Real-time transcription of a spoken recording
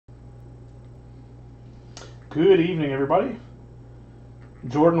Good evening, everybody.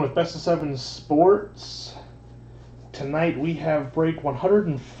 Jordan with Best of 7 Sports. Tonight we have break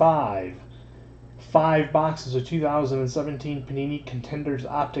 105. 5 boxes of 2017 Panini Contenders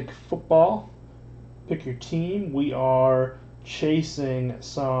Optic football. Pick your team. We are chasing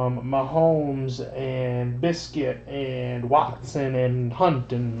some Mahomes and Biscuit and Watson and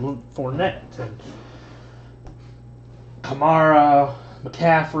Hunt and Fournette and Kamara,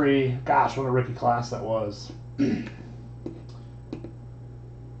 McCaffrey. Gosh, what a rookie class that was.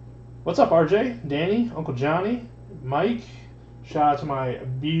 What's up, RJ, Danny, Uncle Johnny, Mike? Shout out to my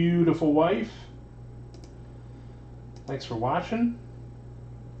beautiful wife. Thanks for watching.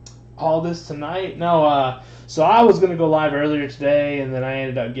 All this tonight. No, so I was going to go live earlier today, and then I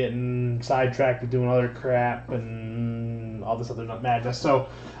ended up getting sidetracked with doing other crap and all this other madness. So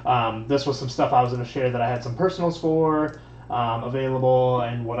this was some stuff I was going to share that I had some personals for available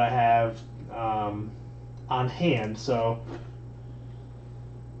and what I have on hand. So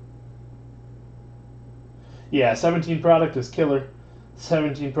yeah, 17 product is killer.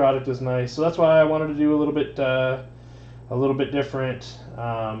 17 product is nice. So that's why I wanted to do a little bit different.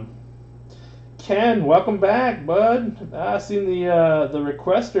 Ken, welcome back, bud. I seen the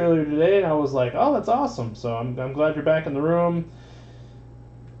request earlier today, and I was like, oh, that's awesome. So I'm glad you're back in the room.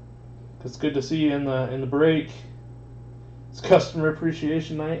 It's good to see you in the break. It's customer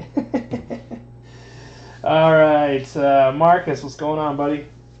appreciation night. All right, Marcus, what's going on, buddy?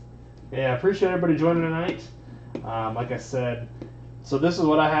 Yeah, appreciate everybody joining tonight. Like I said, so this is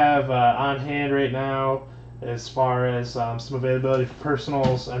what I have on hand right now as far as some availability for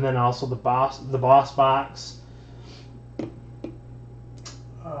personals, and then also the boss box. I'm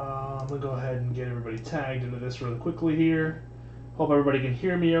gonna go ahead and get everybody tagged into this really quickly here. Hope everybody can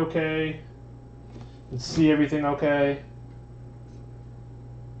hear me okay and see everything okay.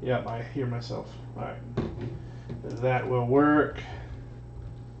 Yep, I hear myself. All right, that will work.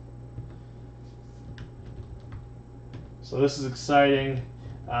 So this is exciting.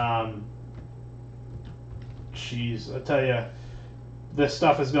 Jeez, I tell you, this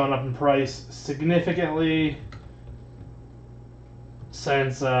stuff has gone up in price significantly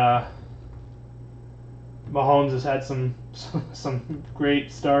since Mahomes has had some great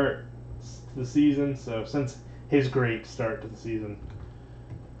start to the season. So since his great start to the season.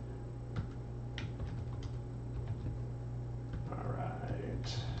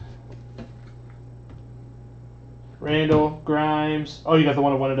 Randall, Grimes. Oh, you got the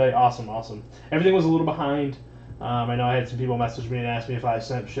one a day. Awesome. Everything was a little behind. I know I had some people message me and ask me if I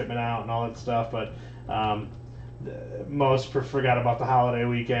sent shipment out and all that stuff, but most forgot about the holiday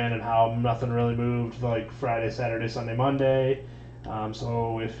weekend and how nothing really moved like Friday, Saturday, Sunday, Monday.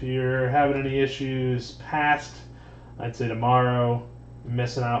 So if you're having any issues past, I'd say tomorrow,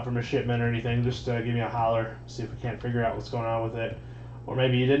 missing out from a shipment or anything, just give me a holler. See if we can't figure out what's going on with it. Or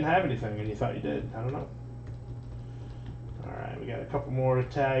maybe you didn't have anything and you thought you did. I don't know. Alright, we got a couple more to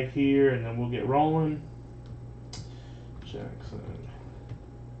tag here, and then we'll get rolling. Jackson.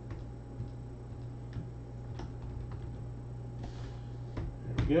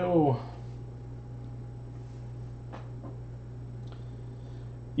 There we go.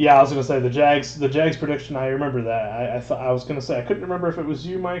 Yeah, I was gonna say the Jags prediction. I remember that. I thought I was gonna say I couldn't remember if it was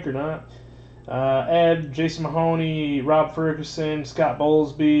you, Mike, or not. Ed, Jason Mahoney, Rob Ferguson, Scott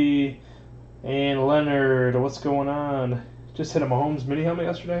Bowlesby, and Leonard. What's going on? Just hit a Mahomes mini helmet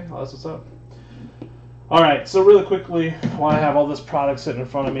yesterday. Oh, that's what's up. All right, so really quickly, while I have all this product sitting in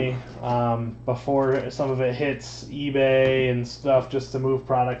front of me, before some of it hits eBay and stuff, just to move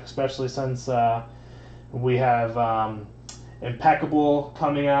product, especially since we have Impeccable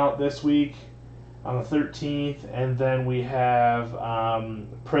coming out this week on the 13th, and then we have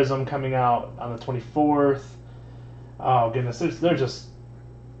Prism coming out on the 24th. Oh goodness, they're just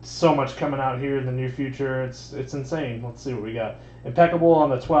so much coming out here in the near future. It's insane. Let's see what we got. Impeccable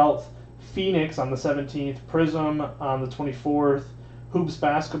on the 12th, Phoenix on the 17th, Prism on the 24th, Hoops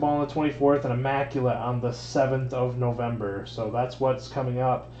Basketball on the 24th, and Immaculate on the 7th of November. So that's what's coming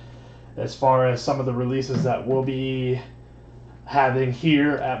up as far as some of the releases that we'll be having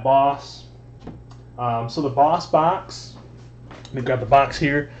here at Boss. So the Boss box, we've got the box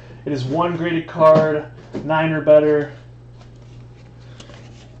here. It is one graded card, 9 or better.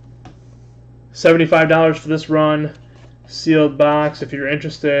 $75 for this run, sealed box. If you're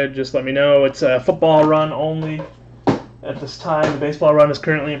interested, just let me know. It's a football run only at this time. The baseball run is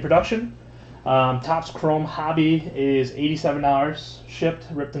currently in production. Topps Chrome Hobby is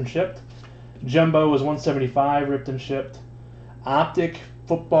 $87, ripped and shipped. Jumbo is $175, ripped and shipped. Optic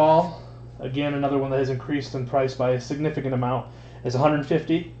football, again another one that has increased in price by a significant amount, is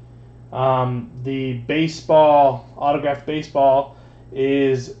 $150. The baseball, autographed baseball,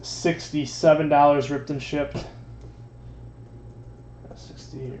 is $67 ripped and shipped.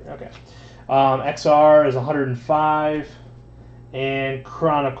 60, okay. XR is 105, and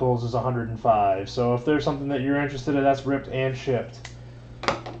Chronicles is 105. So if there's something that you're interested in, that's ripped and shipped.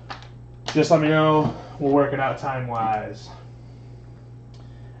 Just let me know. We'll work it out time-wise.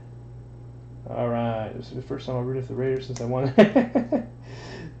 All right. This is the first time I've rooted for the Raiders since I won.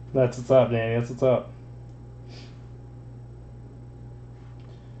 That's what's up, Danny. That's what's up.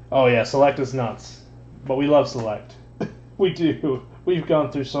 Oh, yeah. Select is nuts. But we love Select. We do. We've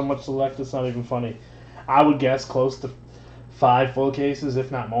gone through so much Select, it's not even funny. I would guess close to 5 full cases,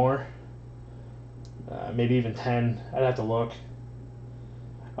 if not more. Maybe even 10. I'd have to look.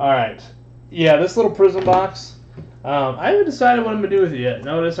 All right. Yeah, this little Prism box, I haven't decided what I'm going to do with it yet.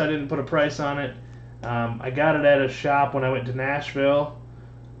 Notice I didn't put a price on it. I got it at a shop when I went to Nashville.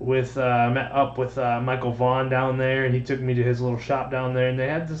 Met up with Michael Vaughn down there, and he took me to his little shop down there, and they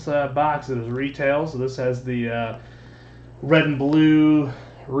had this box that was retail. So this has the red and blue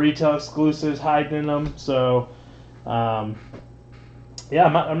retail exclusives hiding in them. So yeah,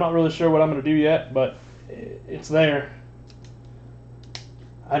 I'm not really sure what I'm going to do yet, but it's there.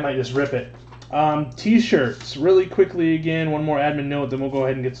 I might just rip it. T-shirts, really quickly again, one more admin note, then we'll go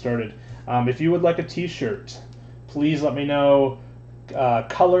ahead and get started. If you would like a t-shirt, please let me know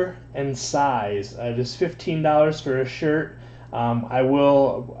color and size. It is $15 for a shirt. I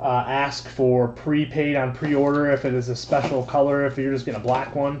will ask for prepaid on pre-order if it is a special color. If you're just getting a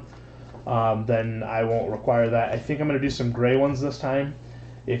black one, then I won't require that. I think I'm going to do some gray ones this time.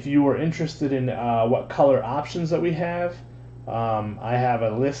 If you are interested in what color options that we have, I have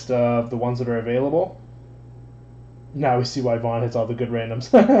a list of the ones that are available. Now we see why Vaughn hits all the good randoms.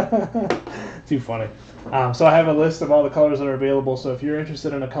 Too funny. So I have a list of all the colors that are available. So if you're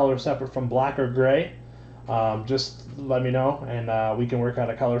interested in a color separate from black or gray, just let me know, and we can work out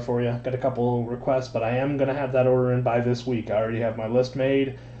a color for you. Got a couple requests, but I am going to have that order in by this week. I already have my list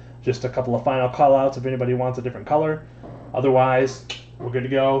made. Just a couple of final call-outs if anybody wants a different color. Otherwise, we're good to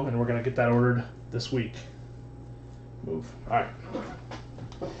go, and we're going to get that ordered this week. Move. All right.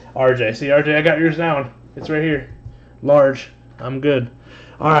 RJ. See, RJ, I got yours down. It's right here. Large. I'm good.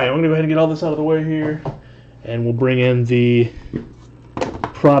 All right, I'm going to go ahead and get all this out of the way here, and we'll bring in the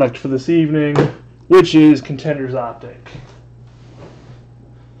product for this evening, which is Contenders Optic.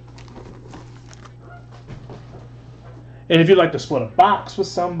 And if you'd like to split a box with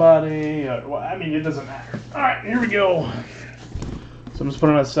somebody, well, I mean, it doesn't matter. All right, here we go. So I'm just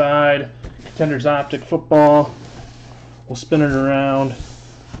putting it aside. Contenders Optic football. We'll spin it around,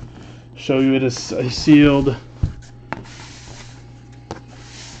 show you it is sealed,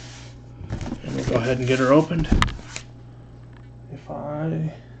 and we'll go ahead and get her opened.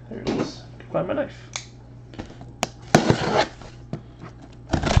 There it is. I can find my knife.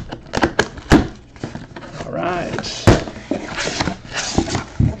 All right.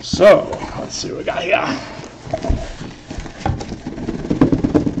 So let's see what we got here.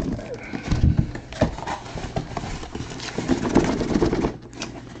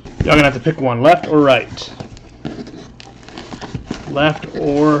 Y'all gonna have to pick one, left or right. Left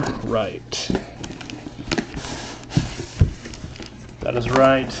or right. That is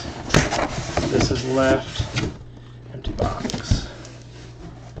right. This is left. Empty box.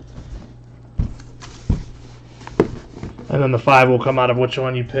 And then the 5 will come out of which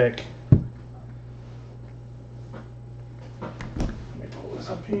one you pick. Let me pull this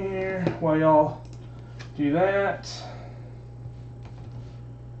up here while y'all do that.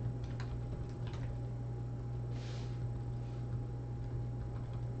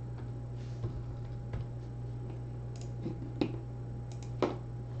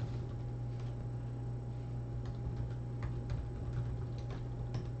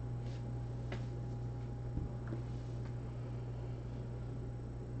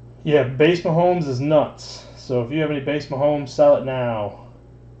 Yeah, base Mahomes is nuts. So if you have any base Mahomes, sell it now.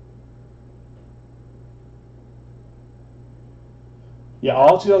 Yeah,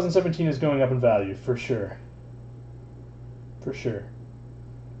 all 2017 is going up in value, for sure. For sure.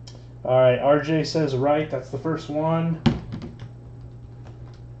 All right, RJ says right. That's the first one.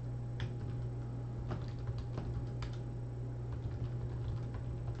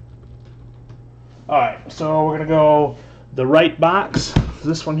 All right, so we're going to go the right box.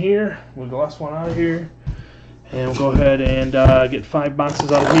 This one here. We'll get the last one out of here. And we'll go ahead and get 5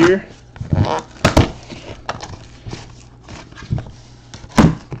 boxes out of here.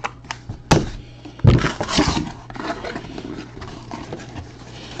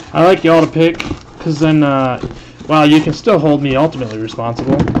 I like y'all to pick, because then, well, you can still hold me ultimately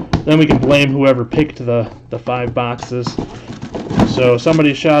responsible. Then we can blame whoever picked the 5 boxes. So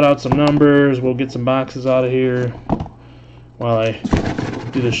somebody shout out some numbers. We'll get some boxes out of here while I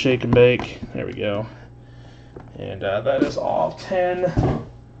do the shake and bake. There we go. And that is all 10.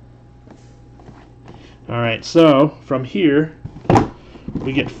 Alright, so from here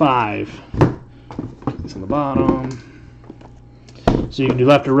we get 5. It's on the bottom. So you can do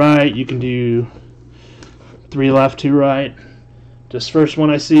left or right. You can do 3 left, 2 right. Just first one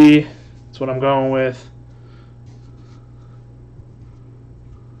I see. That's what I'm going with.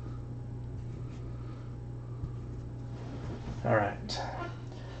 All right.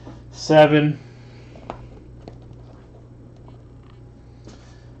 7.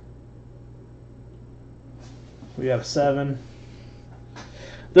 We have 7.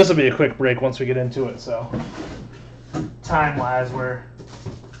 This will be a quick break once we get into it, so time-wise we're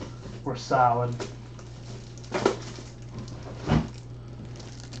solid.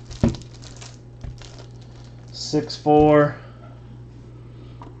 6, 4,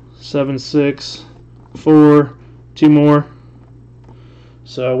 7, 6, 4, 2 more.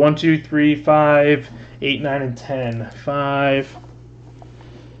 So 1, 2, 3, 5, 8, 9, and 10. 5.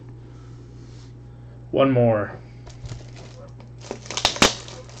 1 more.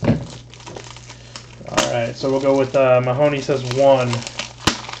 Alright, so we'll go with Mahoney says 1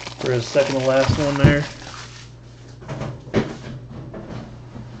 for his second to last one there.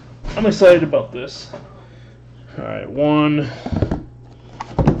 I'm excited about this. Alright, 1.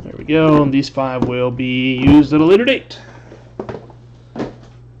 There we go. And these 5 will be used at a later date.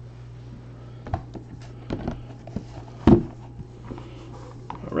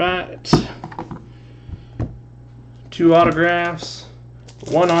 Alright. 2 autographs.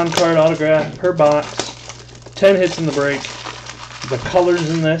 1 on-card autograph per box. 10 hits in the break. The colors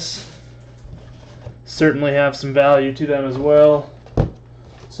in this certainly have some value to them as well.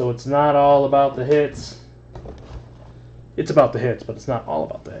 So it's not all about the hits. It's about the hits, but it's not all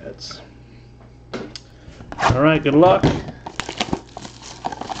about the hits. Alright, good luck.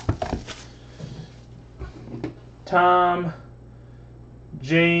 Tom,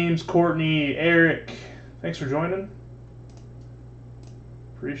 James, Courtney, Eric, thanks for joining.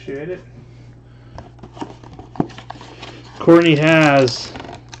 Appreciate it. Courtney has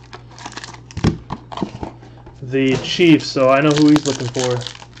the Chiefs, so I know who he's looking for.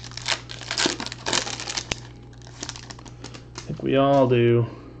 I think we all do.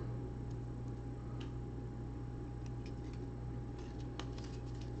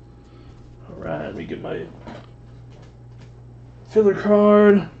 Alright, let me get my filler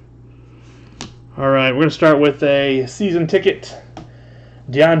card. Alright, we're going to start with a season ticket.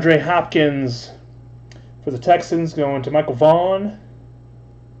 DeAndre Hopkins for the Texans going to Michael Vaughn.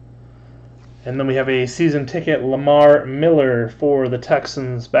 And then we have a season ticket, Lamar Miller for the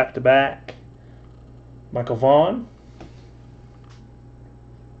Texans back-to-back. Michael Vaughn.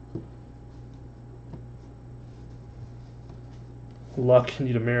 Luck,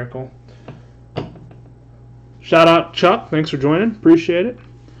 need a miracle. Shout out Chuck, thanks for joining, appreciate it.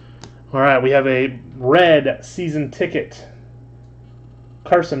 Alright, we have a red season ticket.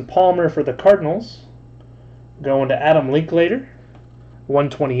 Carson Palmer for the Cardinals. Going to Adam Linklater.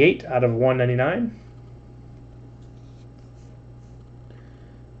 128 out of 199.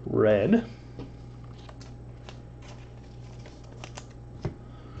 Red.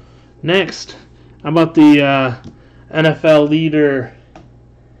 Next, how about the NFL leader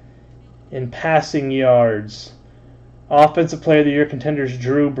in passing yards? Offensive Player of the Year contenders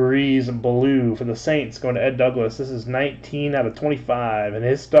Drew Brees and Blue for the Saints going to Ed Douglas. This is 19 out of 25. And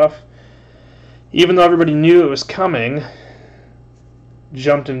his stuff, even though everybody knew it was coming,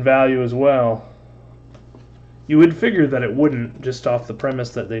 jumped in value as well. You would figure that it wouldn't, just off the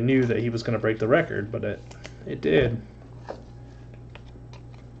premise that they knew that he was going to break the record, but it did.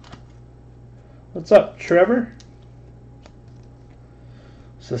 What's up, Trevor?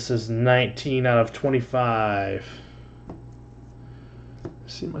 So this is 19 out of 25.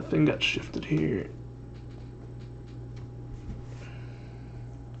 See, my thing got shifted here.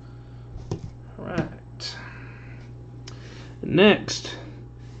 All right. Next,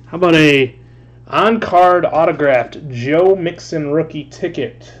 how about a on-card autographed Joe Mixon rookie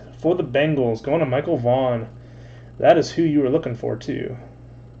ticket for the Bengals going to Michael Vaughn. That is who you were looking for too.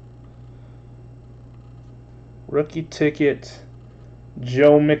 Rookie ticket,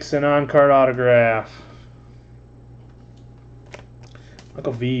 Joe Mixon on-card autograph.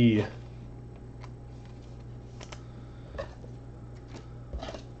 Michael V.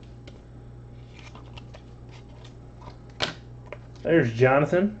 There's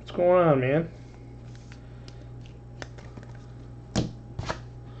Jonathan. What's going on, man?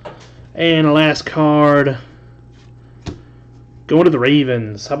 And the last card, going to the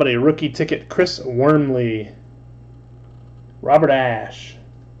Ravens. How about a rookie ticket, Chris Wormley, Robert Ash.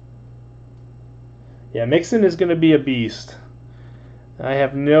 Yeah, Mixon is going to be a beast. I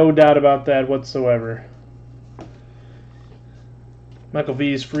have no doubt about that whatsoever. Michael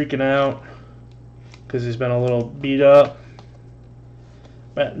V is freaking out because he's been a little beat up.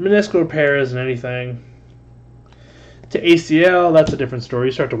 But meniscal repair isn't anything. To ACL, that's a different story.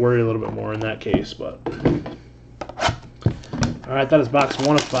 You start to worry a little bit more in that case. But all right, that is box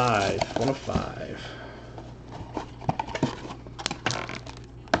 1 of 5. 1 of 5.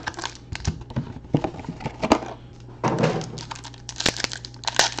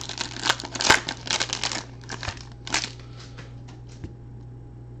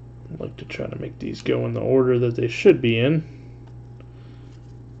 I'd like to try to make these go in the order that they should be in.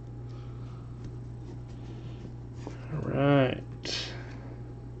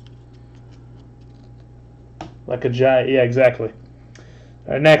 Like a giant, yeah, exactly.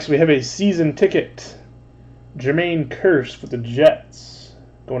 All right, next we have a season ticket. Jermaine Kearse for the Jets.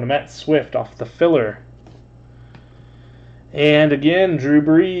 Going to Matt Swift off the filler. And again, Drew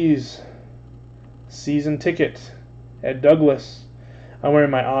Brees. Season ticket. Ed Douglas. I'm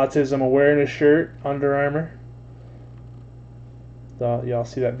wearing my Autism Awareness shirt, Under Armour. Y'all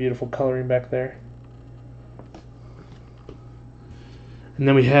see that beautiful coloring back there? And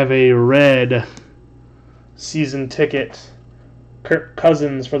then we have a red season ticket, Kirk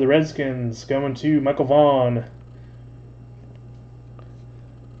Cousins for the Redskins, going to Michael Vaughn.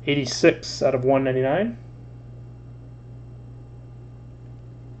 86 out of 199.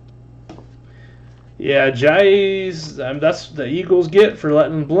 Yeah, Jays, that's the Eagles get for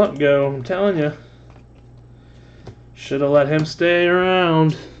letting Blunt go. I'm telling you. Should have let him stay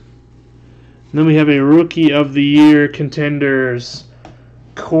around. And then we have a Rookie of the Year contenders,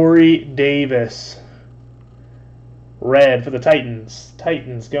 Corey Davis. Red for the Titans.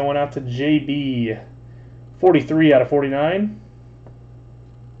 Titans going out to JB. 43 out of 49.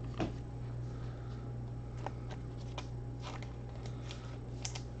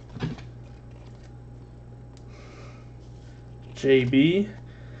 JB.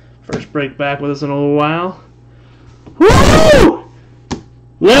 First break back with us in a little while. Woo!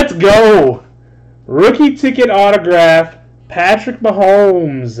 Let's go! Rookie ticket autograph, Patrick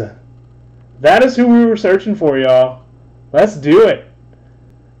Mahomes. That is who we were searching for, y'all. Let's do it.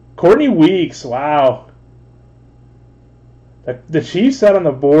 Courtney Weeks, wow. The Chiefs sat on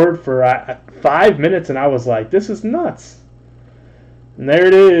the board for 5 minutes, and I was like, this is nuts. And there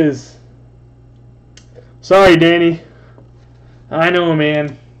it is. Sorry, Danny. I know,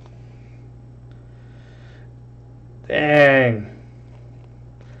 man. Dang.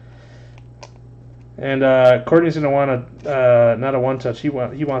 And Courtney's going to want not a one-touch. He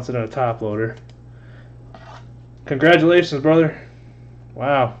wants it in a top loader. Congratulations, brother.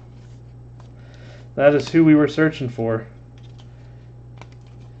 Wow. That is who we were searching for.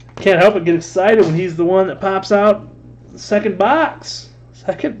 Can't help but get excited when he's the one that pops out the second box.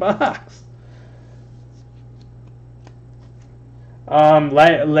 Second box.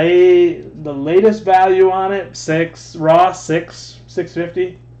 The latest value on it, 6 raw,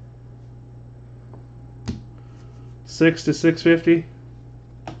 650. 6 to 650.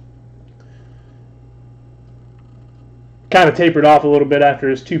 Kind of tapered off a little bit after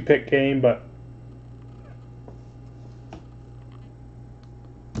his 2-pick game, but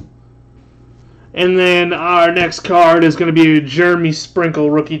and then our next card is going to be a Jeremy Sprinkle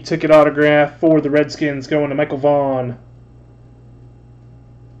rookie ticket autograph for the Redskins, going to Michael Vaughn.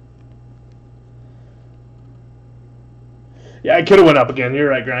 Yeah, I could have went up again. You're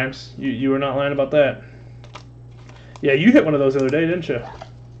right, Grimes. You were not lying about that. Yeah, you hit one of those the other day, didn't you?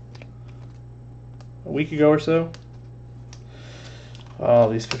 A week ago or so.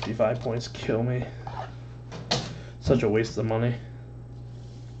 Oh, these 55 points kill me. Such a waste of money.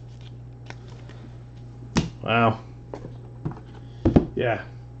 Wow. Yeah.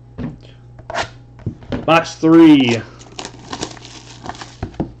 Box 3.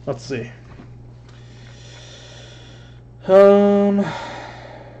 Let's see.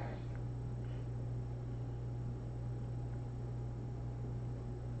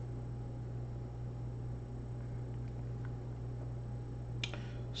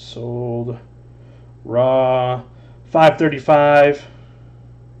 Sold. Raw. 535.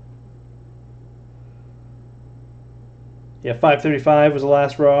 Yeah, 535 was the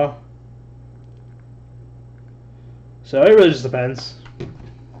last raw. So it really just depends.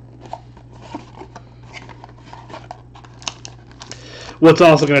 What's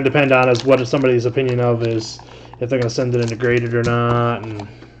also going to depend on is what somebody's opinion of is if they're going to send it into graded or not. And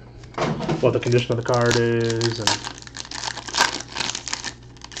what the condition of the card is. And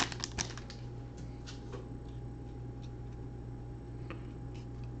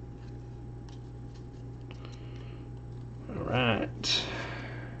all right.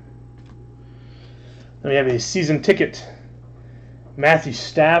 Then we have a season ticket. Matthew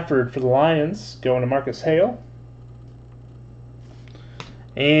Stafford for the Lions going to Marcus Hale.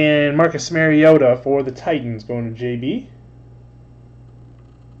 And Marcus Mariota for the Titans going to JB.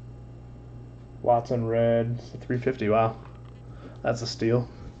 Watson red, 350. Wow, that's a steal.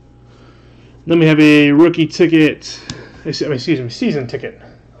 Then we have a rookie ticket. Excuse me, season ticket.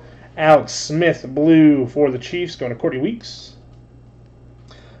 Alex Smith blue for the Chiefs going to Courtney Weeks.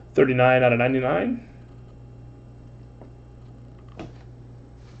 39 out of 99.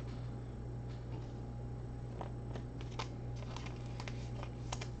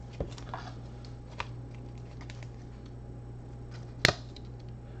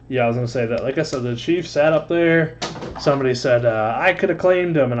 Yeah, I was going to say that. Like I said, the Chiefs sat up there. Somebody said, I could have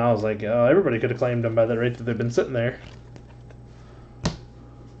claimed him. And I was like, oh, everybody could have claimed him by the rate that they've been sitting there.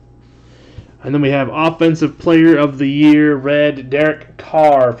 And then we have Offensive Player of the Year, red, Derek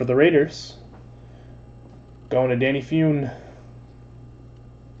Carr for the Raiders. Going to Danny Fune.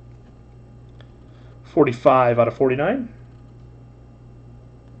 45 out of 49.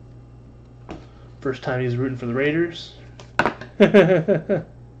 First time he's rooting for the Raiders.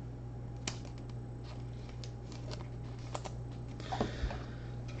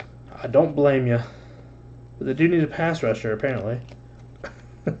 I don't blame you. But they do need a pass rusher, apparently.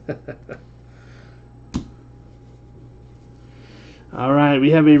 All right, we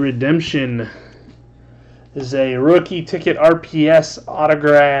have a redemption. This is a rookie ticket RPS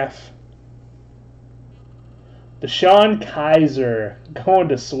autograph. Deshaun Kaiser going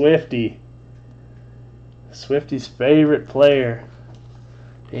to Swifty. Swifty's favorite player.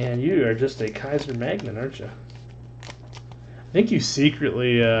 And you are just a Kaiser Magnet, aren't you? I think you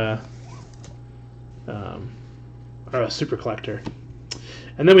secretly are a super collector.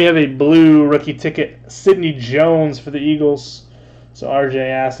 And then we have a blue rookie ticket, Sidney Jones for the Eagles. So RJ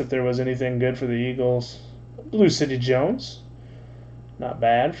asked if there was anything good for the Eagles. Blue Sidney Jones. Not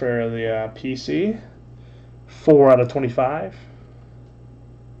bad for the PC. 4 out of 25.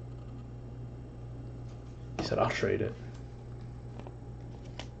 He said, I'll trade it.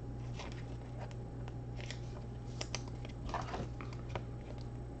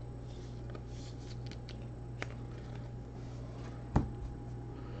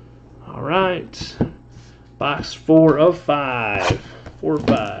 All right. Box 4 of 5. 4 of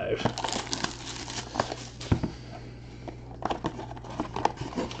 5.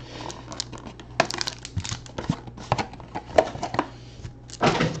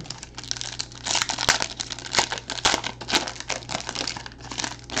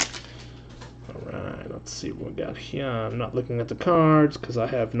 Let's see what we got here. I'm not looking at the cards because I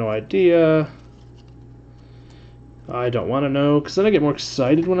have no idea. I don't want to know because then I get more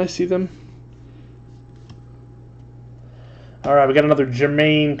excited when I see them. Alright, we got another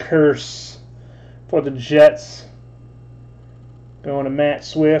Jermaine Curse for the Jets. Going to Matt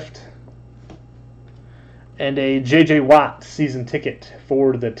Swift. And a J.J. Watt season ticket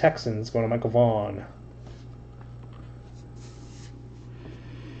for the Texans going to Michael Vaughn.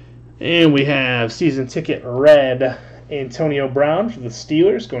 And we have season ticket red Antonio Brown for the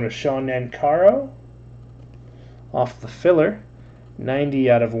Steelers going to Sean Nancaro. Off the filler. 90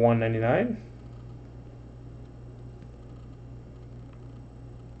 out of 199.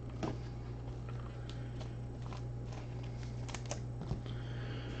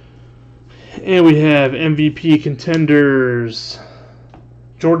 And we have MVP contenders.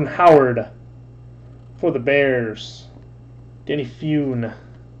 Jordan Howard for the Bears. Danny Fune.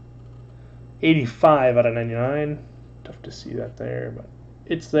 85 out of 99. Tough to see that there, but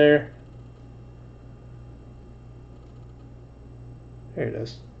it's there. There it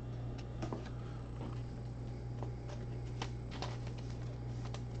is.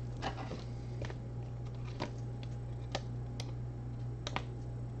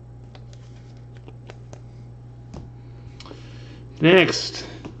 Next,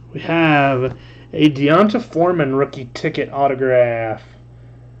 we have a Deonta Foreman rookie ticket autograph.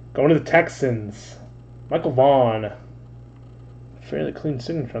 Going to the Texans. Michael Vaughn. Fairly clean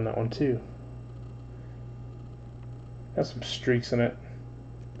signature on that one, too. Got some streaks in it.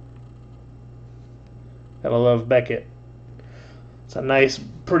 Gotta love Beckett. It's a nice,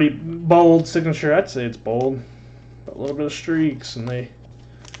 pretty bold signature. I'd say it's bold. But a little bit of streaks, and they...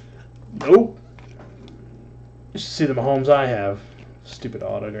 Nope. Just to see the Mahomes I have. Stupid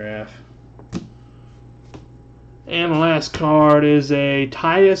autograph. And the last card is a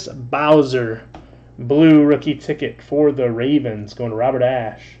Tyus Bowser blue rookie ticket for the Ravens, going to Robert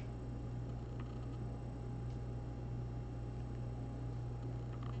Ash.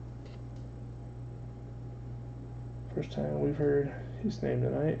 First time we've heard his name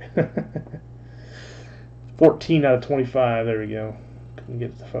tonight. 14 out of 25. There we go. Couldn't get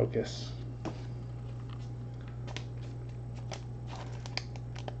it to focus.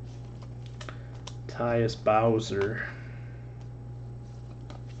 Tyus Bowser.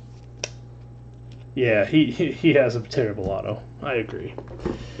 Yeah, he has a terrible auto. I agree.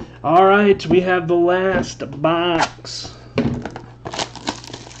 All right, we have the last box.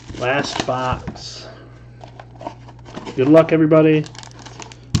 Last box. Good luck, everybody.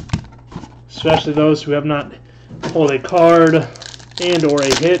 Especially those who have not pulled a card and or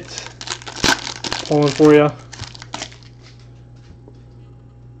a hit. Pulling for you.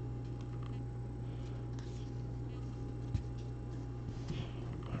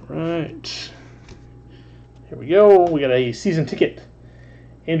 All right. Here we go. We got a season ticket.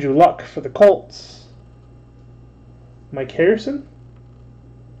 Andrew Luck for the Colts. Mike Harrison.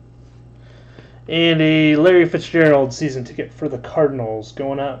 And a Larry Fitzgerald season ticket for the Cardinals,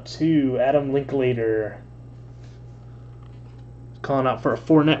 going out to Adam Linklater. Calling out for a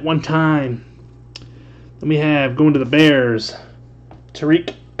 4-net one time. Then we have, going to the Bears,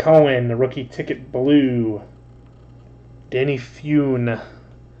 Tariq Cohen, the rookie ticket blue. Danny Fune,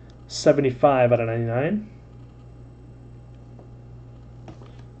 75 out of 99.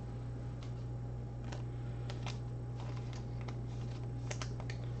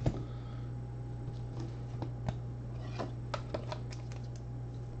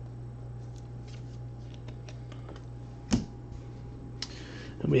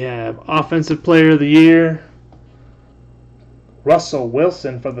 We have Offensive Player of the Year, Russell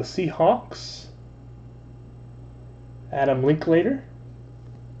Wilson for the Seahawks. Adam Linklater,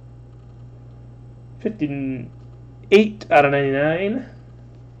 58 out of 99.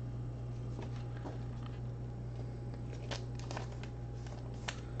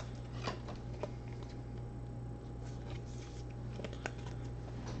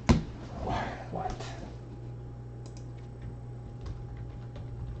 What?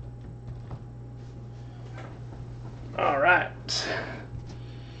 All right.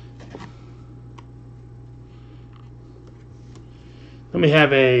 Then we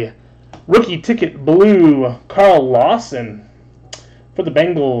have a rookie ticket blue, Carl Lawson for the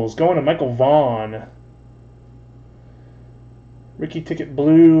Bengals, going to Michael Vaughn. Rookie ticket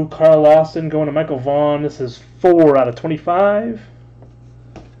blue, Carl Lawson, going to Michael Vaughn. This is 4 out of 25.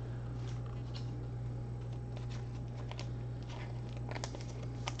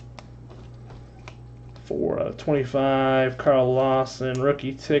 Out of 25, Carl Lawson,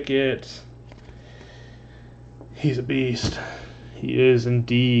 rookie ticket. He's a beast. He is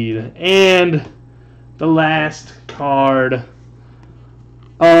indeed. And the last card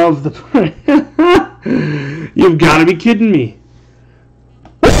of the... You've got to be kidding me.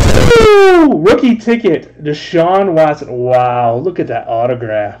 Woo! Rookie ticket, Deshaun Watson. Wow, look at that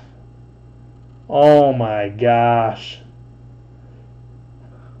autograph. Oh my gosh.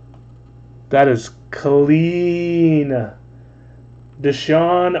 That is clean.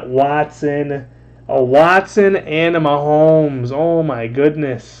 Deshaun Watson. A Watson and a Mahomes. Oh my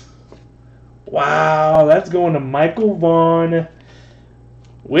goodness. Wow, that's going to Michael Vaughn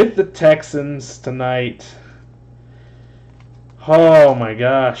with the Texans tonight. Oh my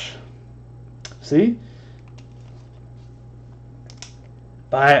gosh. See?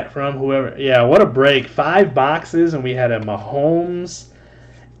 Buy it from whoever. Yeah, what a break. 5 boxes and we had a Mahomes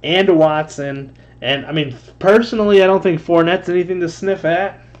and a Watson. And, I mean, personally, I don't think Fournette's anything to sniff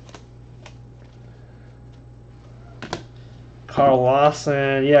at. Carl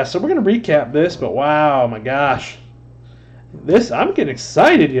Lawson. Yeah, so we're going to recap this, but wow, my gosh. I'm getting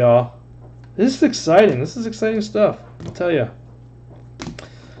excited, y'all. This is exciting. This is exciting stuff, I'll tell you.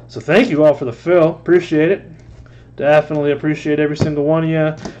 So thank you all for the fill. Appreciate it. Definitely appreciate every single one of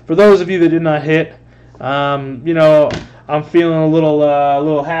you. For those of you that did not hit, you know, I'm feeling a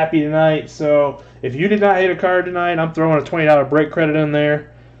little happy tonight. So if you did not hit a card tonight, I'm throwing a $20 break credit in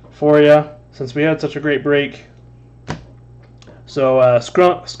there for you since we had such a great break. So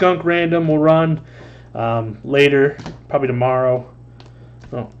Skunk Random will run later, probably tomorrow.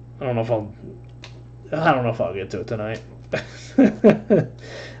 Oh, I don't know if I'll get to it tonight.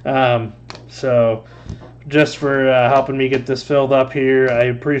 So just for helping me get this filled up here, I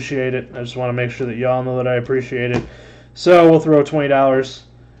appreciate it. I just want to make sure that y'all know that I appreciate it. So we'll throw $20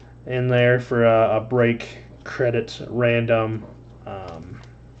 in there for a break credit random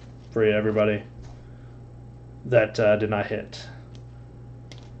for everybody. that did not hit.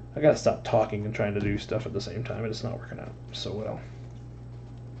 I gotta stop talking and trying to do stuff at the same time. It's not working out so well.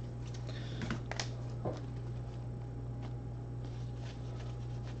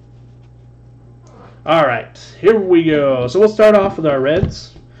 All right, here we go. So we'll start off with our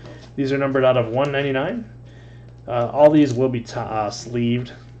reds. These are numbered out of 199. All these will be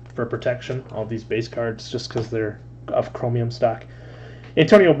sleeved for protection, all these base cards, just because they're of chromium stock.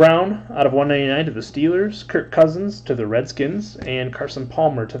 Antonio Brown out of 199 to the Steelers, Kirk Cousins to the Redskins, and Carson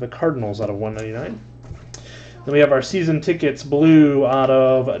Palmer to the Cardinals out of 199. Then we have our season tickets blue out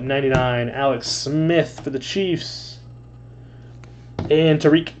of 99, Alex Smith for the Chiefs, and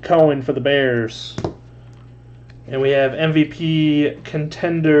Tariq Cohen for the Bears. And we have MVP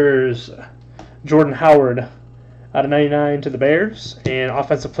contenders Jordan Howard out of 99 to the Bears, and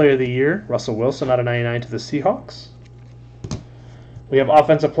Offensive Player of the Year Russell Wilson out of 99 to the Seahawks. We have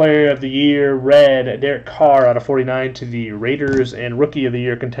Offensive Player of the Year red Derek Carr out of 49 to the Raiders, and Rookie of the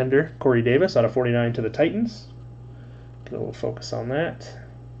Year contender Corey Davis out of 49 to the Titans. Get a little focus on that.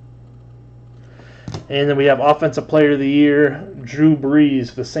 And then we have Offensive Player of the Year Drew Brees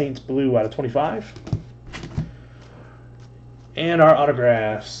for the Saints blue out of 25. And our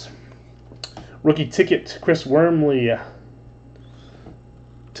autographs. Rookie ticket, Chris Wormley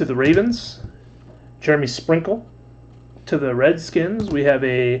to the Ravens. Jeremy Sprinkle to the Redskins. We have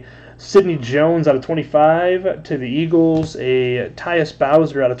a Sidney Jones out of 25 to the Eagles. A Tyus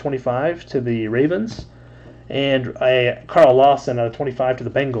Bowser out of 25 to the Ravens. And a Carl Lawson out of 25 to the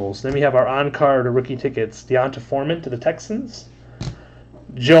Bengals. Then we have our on-card rookie tickets. Deonta Foreman to the Texans.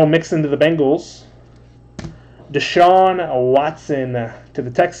 Joe Mixon to the Bengals. Deshaun Watson to the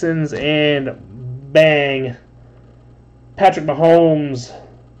Texans, and bang, Patrick Mahomes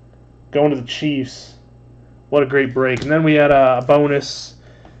going to the Chiefs. What a great break. And then we had a bonus,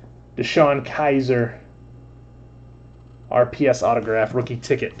 Deshaun Kaiser, RPS autograph rookie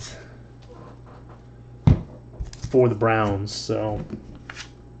ticket for the Browns. So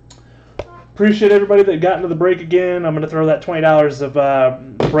appreciate everybody that got into the break again. I'm going to throw that $20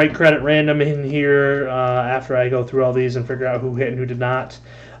 of break credit random in here after I go through all these and figure out who hit and who did not.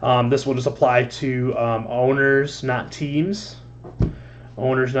 This will just apply to owners, not teams.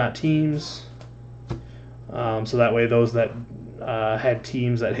 Owners, not teams. So that way those that had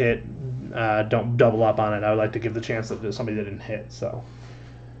teams that hit don't double up on it. I would like to give the chance that somebody didn't hit. So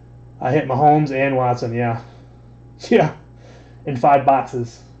I hit Mahomes and Watson, yeah. Yeah, in 5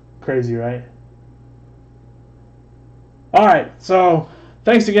 boxes. Crazy, right? All right, so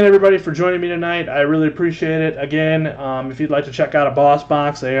thanks again, everybody, for joining me tonight. I really appreciate it. Again, if you'd like to check out a Boss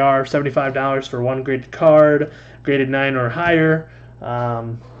Box, they are $75 for one graded card, graded 9 or higher.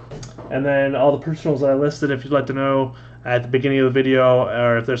 And then all the personals that I listed, if you'd like to know at the beginning of the video,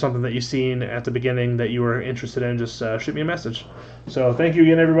 or if there's something that you've seen at the beginning that you were interested in, just shoot me a message. So thank you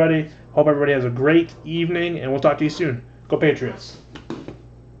again, everybody. Hope everybody has a great evening, and we'll talk to you soon. Go Patriots.